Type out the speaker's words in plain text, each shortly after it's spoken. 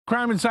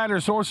Crime Insider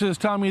sources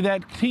tell me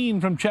that teen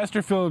from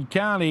Chesterfield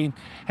County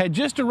had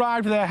just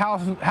arrived at that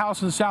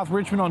house in South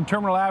Richmond on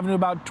Terminal Avenue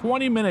about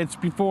 20 minutes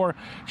before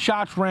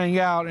shots rang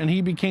out, and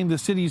he became the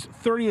city's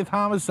 30th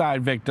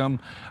homicide victim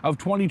of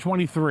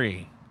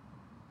 2023.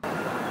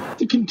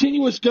 The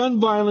continuous gun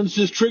violence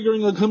is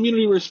triggering a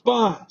community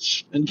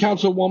response, and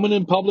councilwoman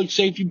and public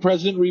safety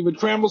president Reva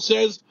Trammell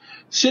says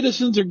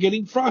citizens are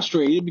getting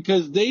frustrated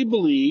because they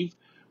believe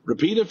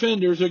repeat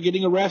offenders are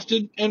getting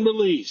arrested and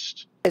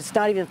released. It's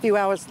not even a few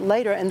hours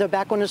later and they're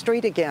back on the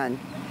street again.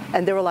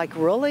 And they were like,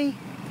 really?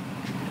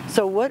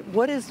 So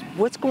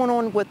what's going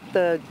on with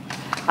the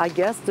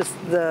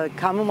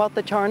Commonwealth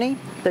attorney,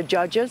 the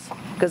judges?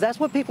 Because that's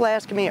what people are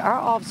asking me. Our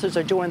officers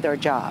are doing their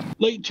job.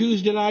 Late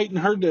Tuesday night in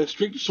her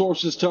district,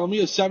 sources tell me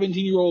a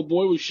 17-year-old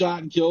boy was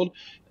shot and killed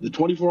in the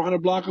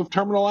 2400 block of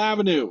Terminal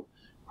Avenue.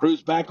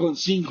 Crews back on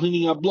scene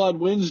cleaning up blood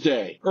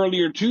Wednesday.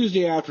 Earlier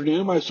Tuesday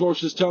afternoon, my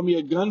sources tell me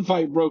a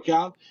gunfight broke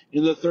out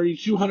in the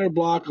 3200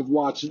 block of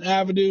Watson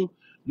Avenue.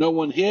 No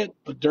one hit,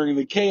 but during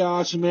the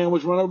chaos, a man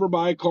was run over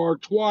by a car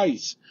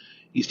twice.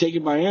 He's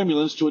taken by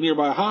ambulance to a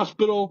nearby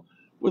hospital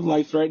with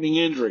life-threatening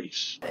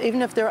injuries.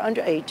 Even if they're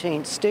under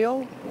 18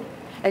 still,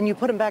 and you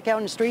put them back out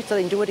in the street so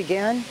they can do it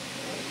again,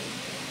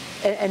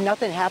 and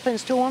nothing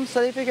happens to them,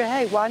 so they figure,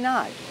 hey, why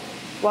not?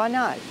 Why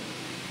not?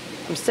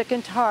 I'm sick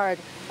and tired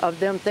of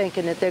them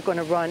thinking that they're going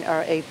to run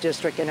our 8th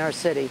district in our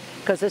city,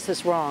 because this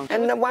is wrong.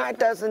 And the why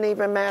doesn't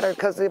even matter,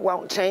 because it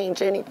won't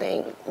change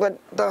anything. But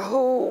the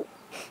who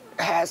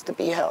has to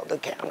be held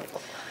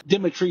accountable.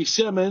 Dimitri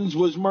Simmons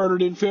was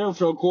murdered in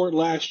Fairfield Court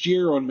last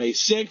year on May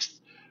 6th.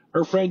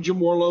 Her friend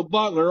Jamorlo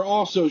Butler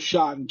also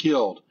shot and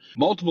killed.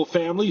 Multiple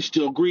families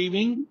still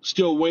grieving,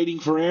 still waiting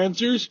for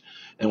answers.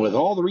 And with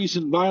all the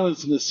recent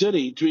violence in the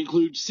city, to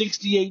include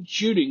 68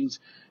 shootings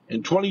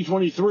in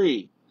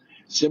 2023,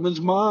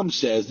 Simmons' mom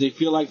says they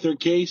feel like their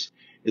case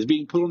is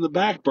being put on the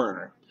back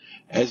burner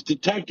as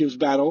detectives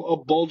battle a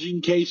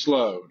bulging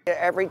caseload.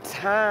 Every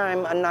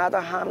time another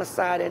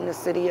homicide in the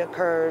city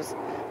occurs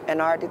and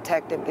our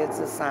detective gets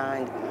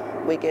assigned,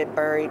 we get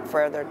buried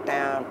further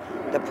down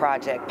the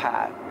project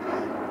path.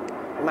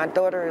 My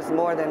daughter is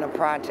more than a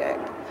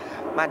project.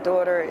 My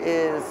daughter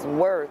is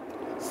worth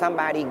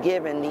somebody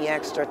giving the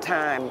extra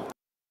time.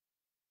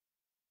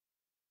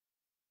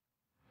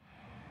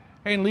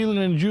 And Leland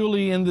and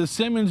Julie, in the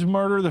Simmons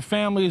murder, the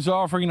family is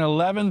offering an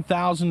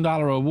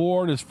 $11,000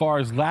 reward. As far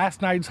as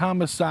last night's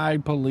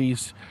homicide,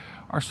 police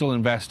are still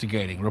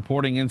investigating.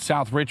 Reporting in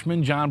South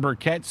Richmond, John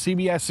Burkett,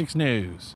 CBS 6 News.